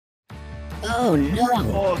Oh no!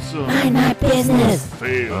 Awesome. Mind my business!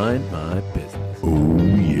 Fail. Mind my business.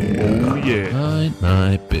 Oh yeah. Mind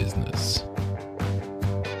my business.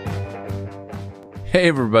 Hey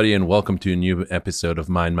everybody, and welcome to a new episode of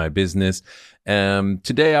Mind My Business.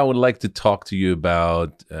 Today I would like to talk to you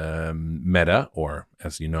about Meta, or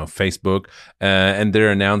as you know, Facebook, and their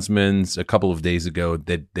announcements a couple of days ago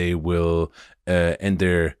that they will end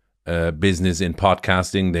their business in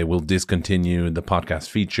podcasting. They will discontinue the podcast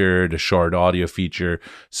feature, the short audio feature,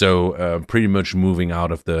 so pretty much moving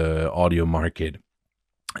out of the audio market.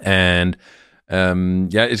 And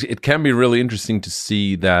it can be really interesting to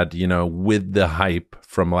see that, you know, with the hype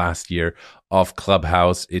from last year of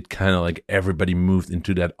Clubhouse, it kind of like everybody moved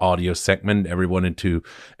into that audio segment.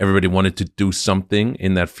 Everybody wanted to do something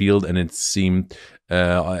in that field, and it seemed,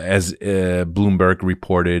 as Bloomberg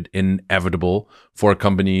reported, inevitable for a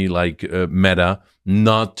company like Meta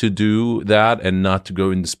not to do that and not to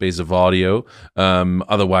go in the space of audio.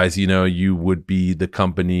 Otherwise, you know, you would be the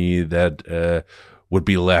company that would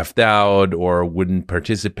be left out or wouldn't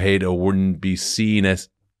participate or wouldn't be seen as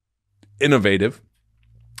innovative.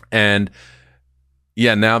 And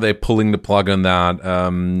yeah, now they're pulling the plug on that.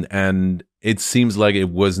 And it seems like it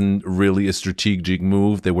wasn't really a strategic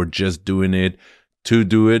move. They were just doing it to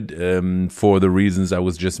do it for the reasons I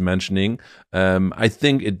was just mentioning. I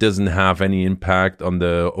think it doesn't have any impact on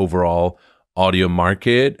the overall audio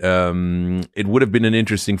market. It would have been an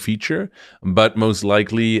interesting feature, but most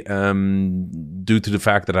likely, due to the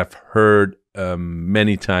fact that I've heard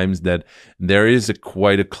many times that there is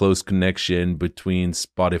quite a close connection between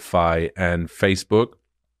Spotify and Facebook,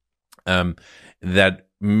 that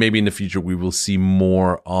maybe in the future we will see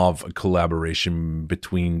more of a collaboration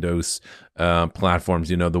between those platforms,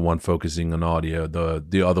 you know, the one focusing on audio,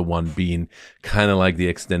 the other one being kind of like the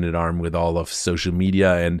extended arm with all of social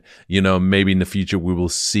media. And, you know, maybe in the future we will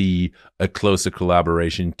see a closer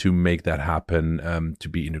collaboration to make that happen, to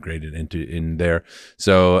be integrated in there.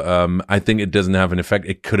 So I think it doesn't have an effect.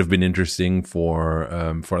 It could have been interesting for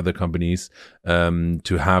other companies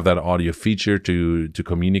to have that audio feature to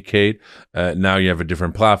communicate. Now you have a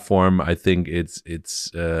different platform. I think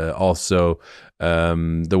it's also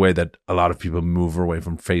the way that a lot of people move away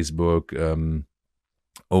from Facebook.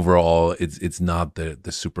 Overall, it's not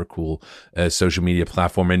the super cool social media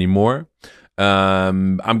platform anymore.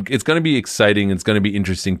 It's going to be exciting. It's going to be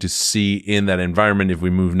interesting to see in that environment, if we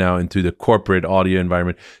move now into the corporate audio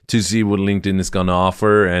environment, to see what LinkedIn is going to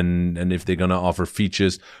offer, and if they're going to offer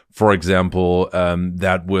features, for example,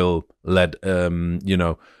 that will let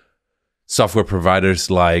software providers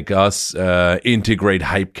like us integrate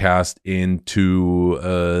Hypecast into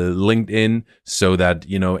LinkedIn, so that,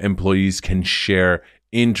 you know, employees can share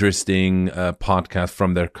interesting podcasts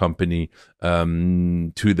from their company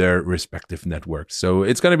to their respective networks. So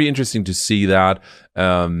it's going to be interesting to see that.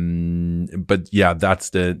 But yeah,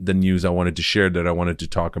 that's the news I wanted to share, that I wanted to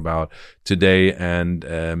talk about today. And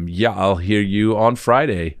I'll hear you on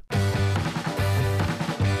Friday.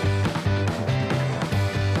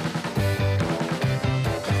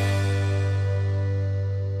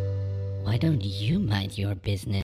 Why don't you mind your business?